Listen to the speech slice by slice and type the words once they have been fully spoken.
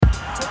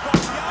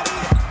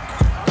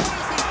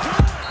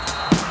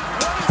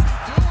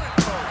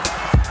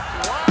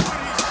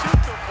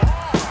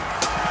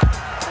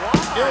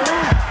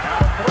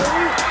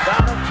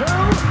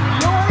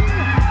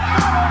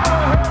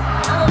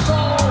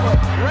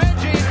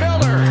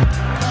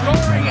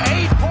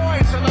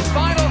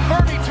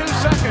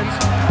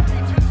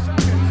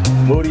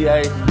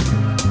48.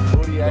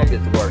 Get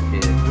to work,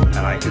 kid. And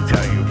I can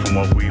tell you from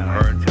what we've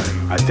heard,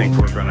 I think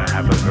we're going to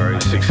have a very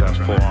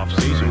successful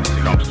offseason when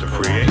it comes to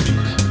free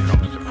agents.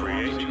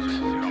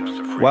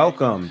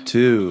 Welcome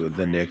to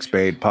the Knicks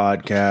Bait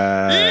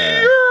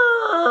Podcast,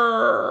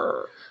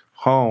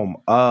 home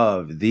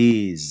of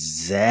the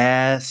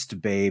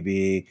zest,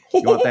 baby.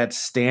 You want that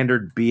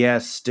standard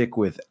BS? Stick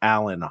with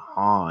Alan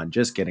Hahn.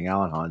 Just kidding,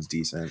 Alan Hahn's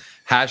decent.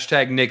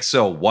 Hashtag Knicks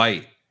so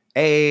white.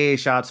 Hey,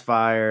 shots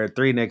fired.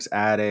 3 Knicks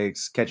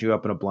addicts. Catch you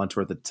up in a blunt's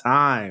worth of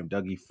time.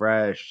 Dougie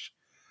Fresh.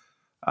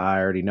 I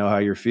already know how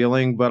you're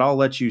feeling, but I'll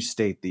let you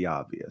state the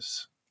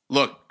obvious.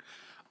 Look,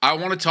 I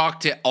want to talk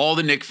to all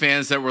the Knicks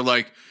fans that were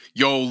like,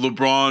 yo,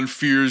 LeBron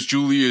fears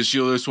Julius.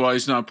 That's why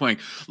he's not playing.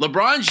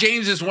 LeBron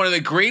James is one of the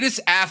greatest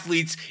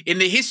athletes in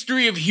the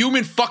history of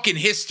human fucking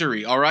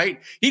history, all right?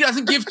 He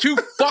doesn't give two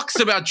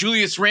fucks about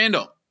Julius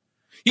Randle.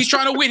 He's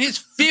trying to win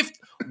his 5th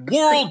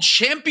world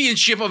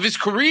championship of his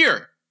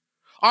career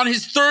on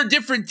his 3rd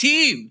different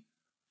team.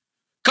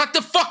 Cut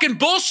the fucking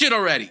bullshit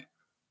already.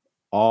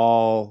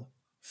 All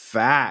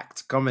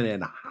fact. Coming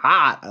in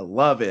hot. I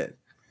love it.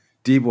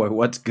 D-Boy,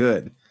 what's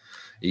good?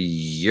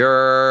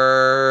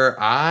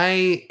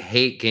 I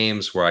hate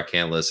games where I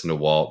can't listen to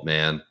Walt,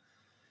 man.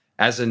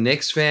 As a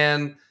Knicks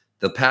fan,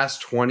 the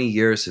past 20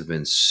 years have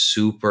been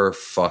super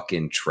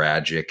fucking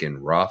tragic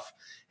and rough.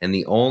 And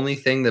the only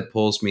thing that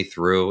pulls me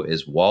through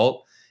is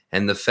Walt.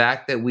 And the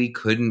fact that we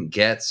couldn't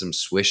get some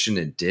swish and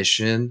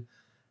addition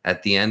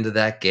at the end of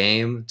that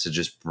game to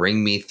just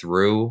bring me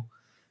through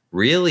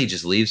really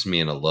just leaves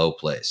me in a low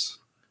place.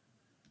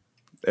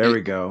 There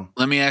we go.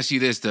 Let me ask you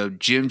this, though.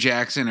 Jim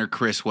Jackson or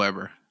Chris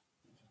Webber?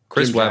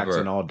 Chris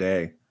Webber all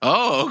day.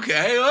 Oh,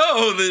 okay.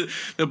 Oh,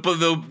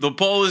 the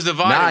poll is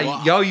divided.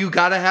 Nah, yo, you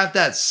gotta have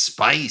that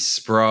spice,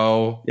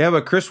 bro. Yeah,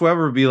 but Chris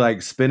Webber would be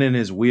like spinning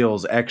his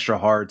wheels extra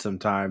hard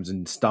sometimes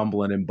and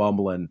stumbling and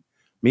bumbling.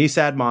 Me,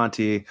 Sad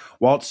Monty,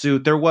 Walt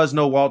Suit. There was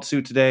no Walt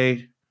Suit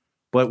today,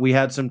 but we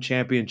had some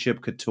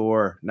championship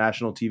couture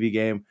national TV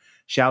game.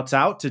 Shouts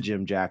out to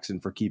Jim Jackson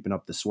for keeping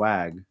up the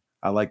swag.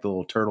 I like the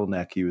little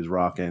turtleneck he was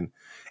rocking.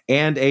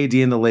 And AD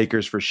and the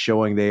Lakers for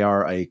showing they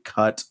are a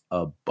cut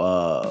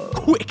above.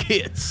 Quick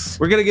hits.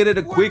 We're going to get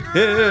into quick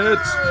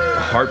hits.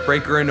 A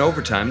heartbreaker in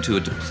overtime to a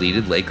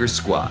depleted Lakers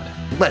squad.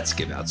 Let's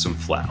give out some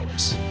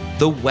flowers.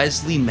 The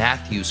Wesley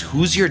Matthews,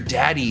 who's your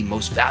daddy,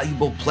 most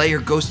valuable player,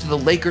 goes to the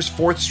Lakers'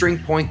 4th-string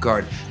point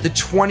guard, the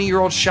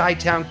 20-year-old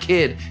Chi-Town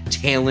kid,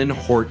 Talen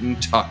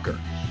Horton-Tucker.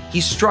 He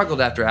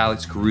struggled after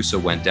Alex Caruso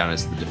went down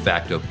as the de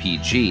facto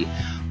PG,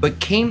 but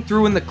came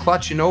through in the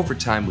clutch in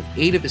overtime with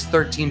 8 of his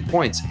 13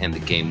 points and the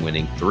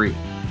game-winning 3.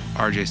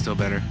 RJ still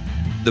better.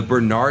 The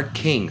Bernard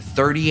King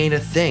 30 Ain't a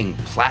Thing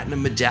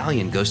Platinum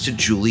Medallion goes to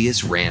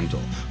Julius Randle,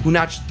 who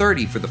notched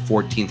 30 for the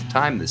 14th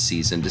time this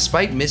season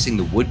despite missing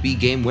the would-be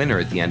game winner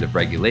at the end of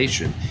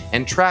regulation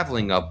and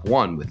traveling up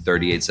 1 with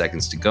 38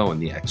 seconds to go in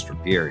the extra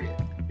period.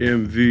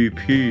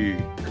 MVP,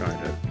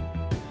 kind of.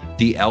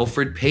 The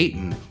Elfrid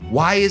Payton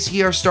Why Is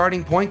He Our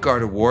Starting Point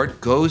Guard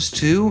award goes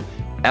to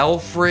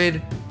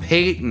Elfrid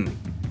Payton.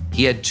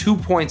 He had 2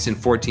 points in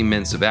 14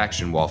 minutes of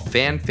action, while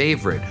fan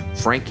favorite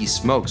Frankie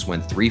Smokes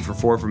went 3 for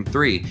 4 from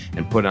 3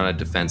 and put on a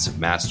defensive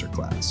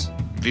masterclass.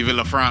 Vive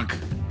LaFranc.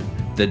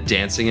 The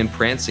Dancing and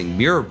Prancing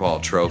Mirror Ball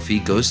Trophy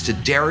goes to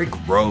Derrick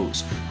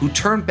Rose, who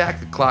turned back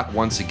the clock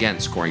once again,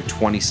 scoring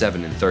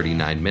 27 in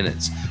 39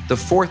 minutes, the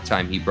 4th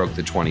time he broke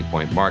the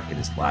 20-point mark in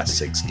his last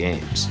 6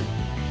 games.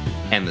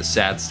 And the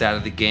sad stat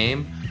of the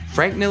game,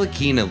 Frank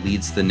Ntilikina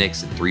leads the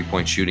Knicks in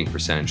 3-point shooting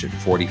percentage at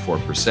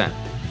 44%,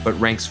 but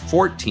ranks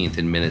 14th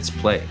in minutes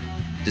played,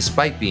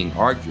 despite being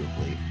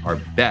arguably our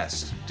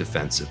best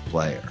defensive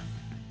player.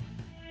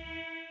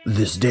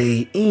 This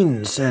day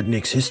in Sad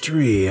Knicks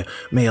history,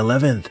 May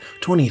 11th,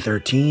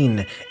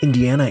 2013,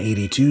 Indiana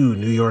 82,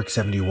 New York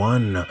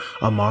 71.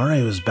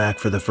 Amare was back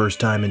for the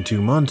first time in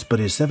 2 months, but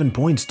his 7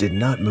 points did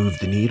not move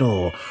the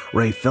needle.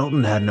 Ray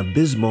Felton had an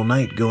abysmal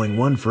night going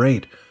 1 for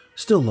 8.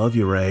 Still love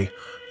you, Ray.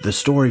 The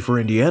story for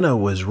Indiana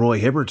was Roy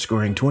Hibbert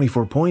scoring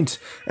 24 points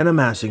and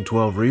amassing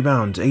 12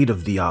 rebounds, 8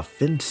 of the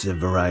offensive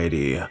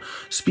variety.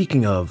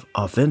 Speaking of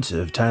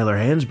offensive, Tyler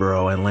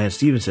Hansborough and Lance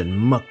Stevenson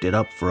mucked it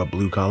up for a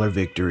blue-collar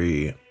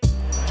victory.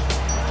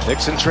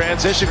 Knicks in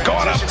transition,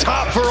 going up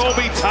top for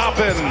Obi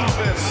Toppin.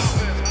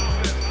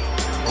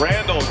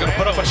 Randall's going to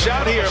put up a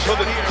shot here for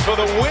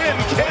the win.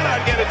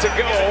 Cannot get it to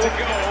go.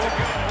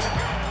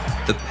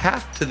 The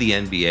path to the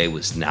NBA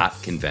was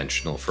not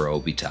conventional for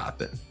Obi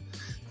Toppin.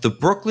 The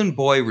Brooklyn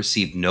boy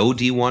received no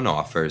D1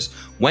 offers,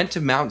 went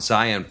to Mount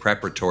Zion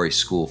Preparatory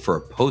School for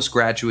a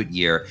postgraduate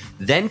year,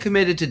 then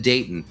committed to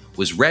Dayton,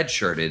 was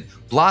redshirted,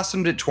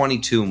 blossomed at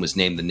 22, and was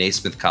named the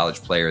Naismith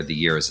College Player of the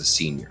Year as a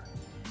senior.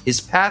 His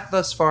path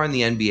thus far in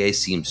the NBA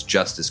seems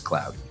just as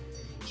cloudy.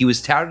 He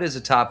was touted as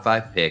a top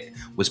 5 pick,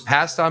 was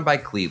passed on by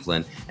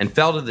Cleveland, and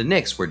fell to the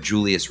Knicks where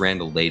Julius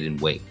Randle laid in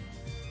wait.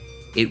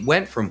 It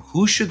went from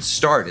who should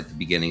start at the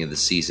beginning of the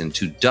season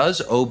to does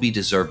Obi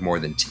deserve more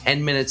than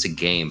 10 minutes a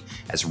game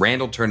as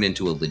Randle turned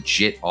into a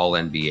legit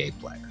All-NBA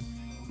player.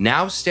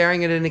 now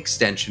staring at an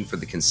extension for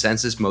the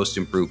consensus most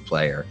improved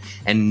player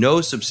and no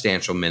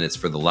substantial minutes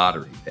for the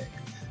lottery pick.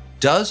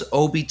 Does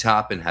Obi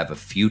Toppin have a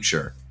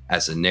future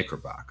as a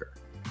Knickerbocker?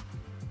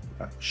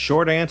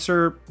 Short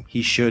answer,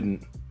 he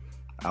shouldn't.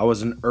 I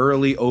was an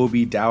early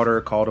Obi doubter,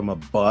 called him a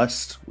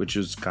bust, which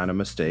is kind of a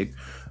mistake.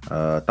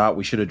 Thought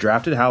we should have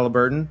drafted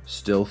Halliburton.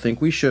 Still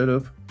think we should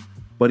have.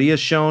 But he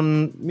has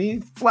shown me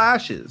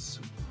flashes.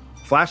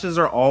 Flashes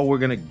are all we're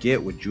going to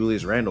get with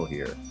Julius Randle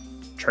here.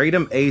 Trade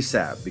him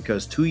ASAP,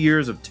 because 2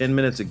 years of 10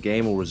 minutes a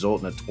game will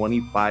result in a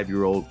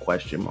 25-year-old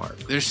question mark.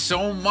 There's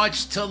so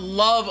much to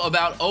love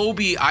about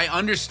Obi. I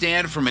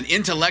understand from an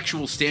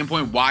intellectual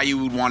standpoint why you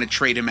would want to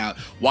trade him out,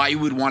 why you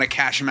would want to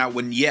cash him out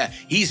when, yeah,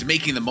 he's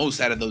making the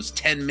most out of those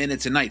 10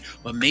 minutes a night.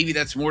 But maybe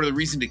that's more the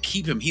reason to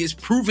keep him. He has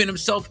proven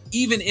himself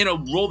even in a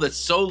role that's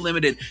so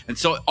limited and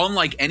so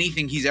unlike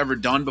anything he's ever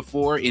done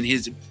before in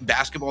his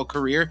basketball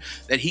career,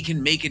 that he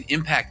can make an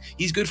impact.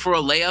 He's good for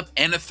a layup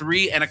and a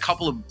three and a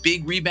couple of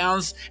big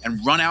rebounds and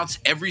runouts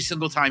every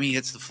single time he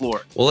hits the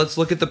floor. Well, let's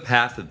look at the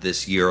path of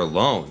this year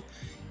alone.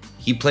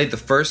 He played the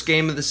first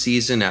game of the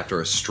season after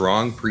a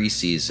strong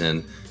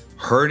preseason,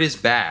 hurt his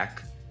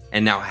back,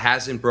 and now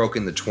hasn't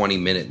broken the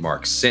 20-minute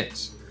mark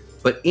since.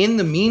 But in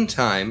the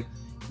meantime,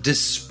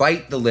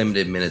 despite the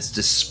limited minutes,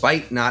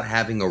 despite not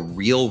having a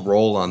real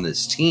role on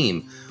this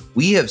team,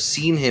 we have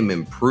seen him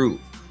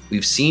improve.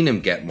 We've seen him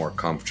get more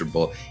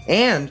comfortable,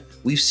 and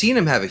we've seen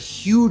him have a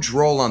huge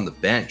role on the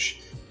bench.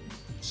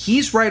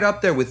 He's right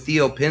up there with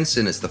Theo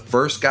Pinson as the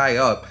first guy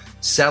up,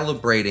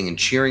 celebrating and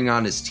cheering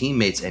on his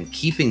teammates and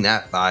keeping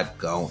that vibe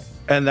going.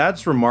 And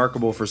that's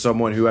remarkable for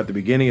someone who at the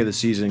beginning of the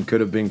season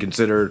could have been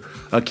considered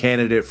a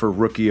candidate for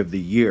Rookie of the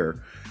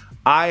Year.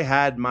 I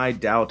had my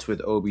doubts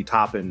with Obi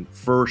Toppin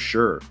for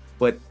sure,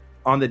 but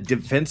on the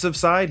defensive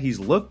side, he's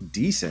looked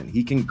decent.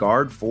 He can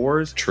guard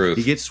fours. Truth.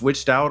 He gets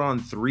switched out on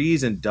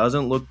threes and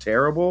doesn't look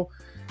terrible.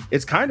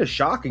 It's kind of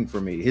shocking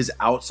for me. His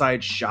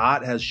outside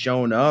shot has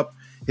shown up.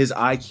 His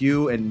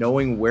IQ and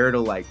knowing where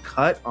to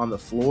cut on the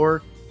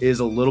floor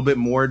is a little bit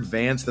more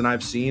advanced than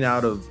I've seen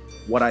out of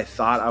what I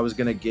thought I was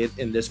going to get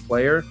in this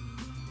player.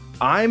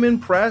 I'm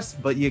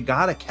impressed, but you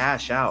got to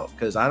cash out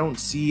because I don't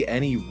see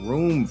any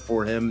room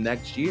for him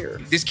next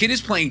year. This kid is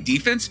playing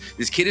defense.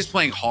 This kid is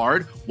playing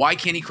hard. Why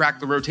can't he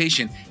crack the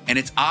rotation? And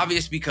it's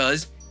obvious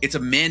because it's a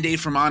mandate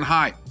from on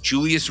high.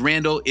 Julius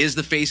Randle is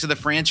the face of the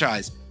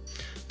franchise.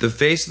 The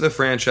face of the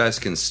franchise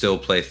can still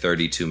play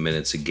 32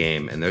 minutes a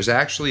game, and there's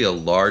actually a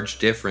large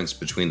difference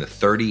between the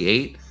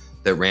 38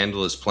 that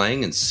Randle is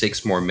playing and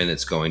 6 more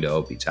minutes going to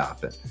Obi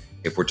Toppin.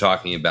 If we're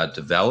talking about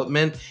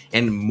development,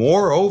 and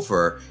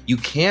moreover, you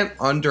can't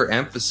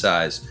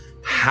underemphasize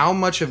how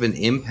much of an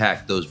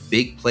impact those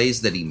big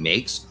plays that he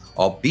makes,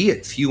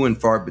 albeit few and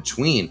far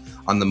between,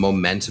 on the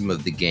momentum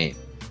of the game.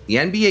 The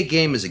NBA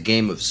game is a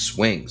game of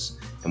swings,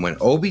 and when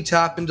Obi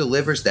Toppin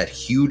delivers that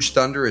huge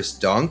thunderous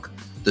dunk,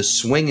 the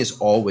swing is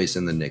always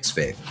in the Knicks'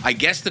 favor. I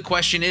guess the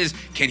question is,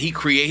 can he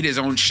create his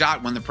own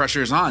shot when the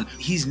pressure is on?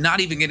 He's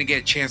not even going to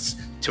get a chance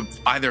to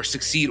either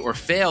succeed or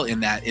fail in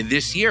that in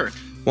this year.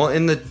 Well,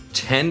 in the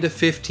 10 to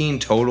 15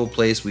 total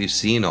plays we've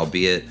seen,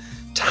 albeit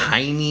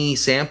tiny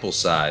sample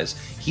size,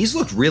 he's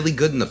looked really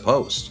good in the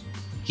post.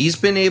 He's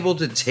been able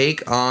to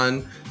take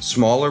on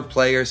smaller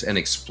players and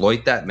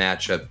exploit that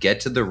matchup, get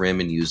to the rim,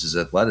 and use his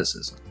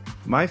athleticism.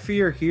 My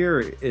fear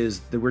here is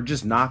that we're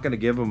just not going to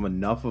give him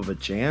enough of a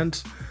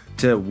chance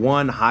to,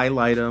 1,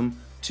 highlight him,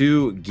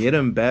 2, get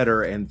him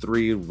better, and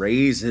 3,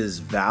 raise his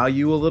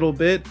value a little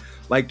bit.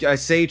 Like I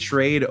say,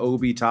 trade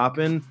Obi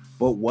Toppin,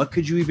 but what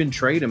could you even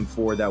trade him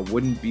for that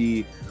wouldn't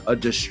be a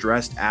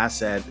distressed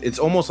asset? It's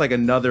almost like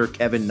another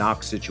Kevin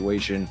Knox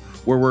situation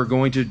where we're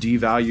going to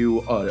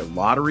devalue a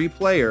lottery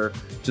player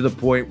to the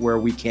point where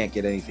we can't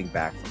get anything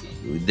back from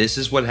him. This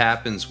is what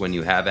happens when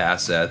you have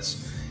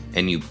assets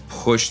and you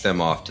push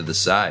them off to the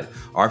side.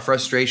 Our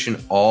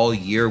frustration all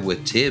year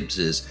with Tibbs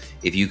is,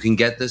 if you can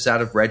get this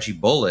out of Reggie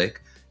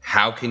Bullock,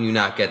 how can you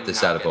not get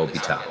this out of Obi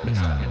Toppin?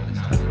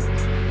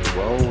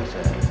 Roll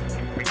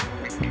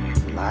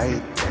that.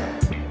 Light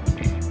that.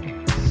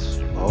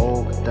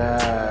 Smoke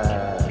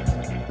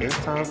that. It's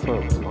time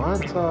for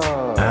blunt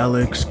talk.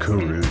 Alex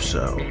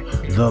Caruso,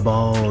 the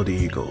bald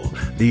eagle,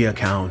 the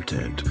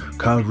accountant,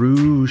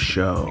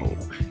 Caruso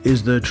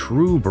is the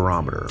true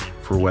barometer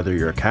for whether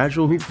you're a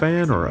casual hoop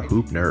fan or a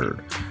hoop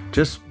nerd.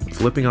 Just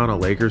flipping on a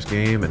Lakers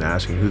game and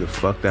asking who the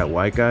fuck that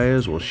white guy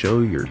is will show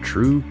your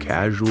true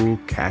casual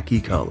khaki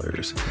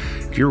colors.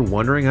 If you're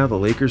wondering how the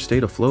Lakers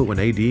stayed afloat when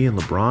AD and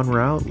LeBron were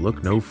out,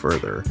 look no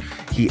further.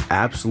 He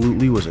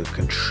absolutely was a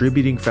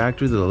contributing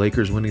factor to the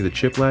Lakers winning the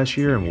chip last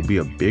year and will be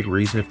a big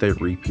reason if they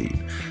repeat.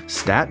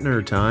 Stat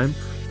nerd time.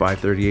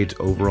 538's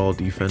overall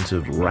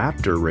defensive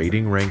Raptor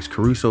rating ranks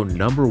Caruso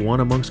number 1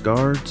 amongst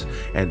guards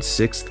and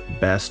 6th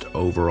best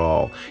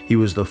overall. He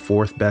was the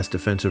 4th best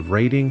defensive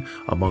rating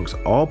amongst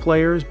all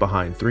players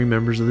behind 3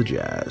 members of the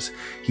Jazz.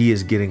 He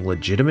is getting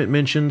legitimate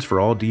mentions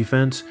for all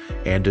defense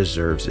and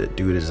deserves it.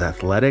 Dude is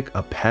athletic,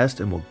 a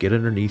pest, and will get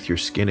underneath your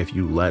skin if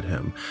you let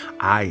him.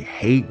 I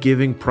hate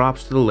giving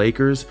props to the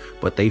Lakers,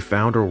 but they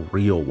found a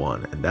real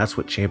one, and that's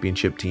what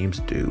championship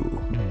teams do.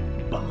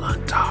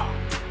 Balanta.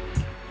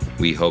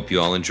 We hope you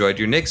all enjoyed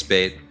your Knicks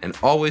bait, and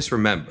always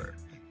remember,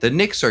 the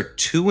Knicks are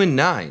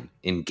 2-9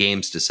 in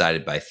games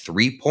decided by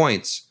 3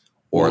 points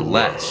or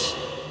less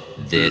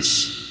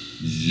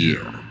this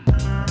year.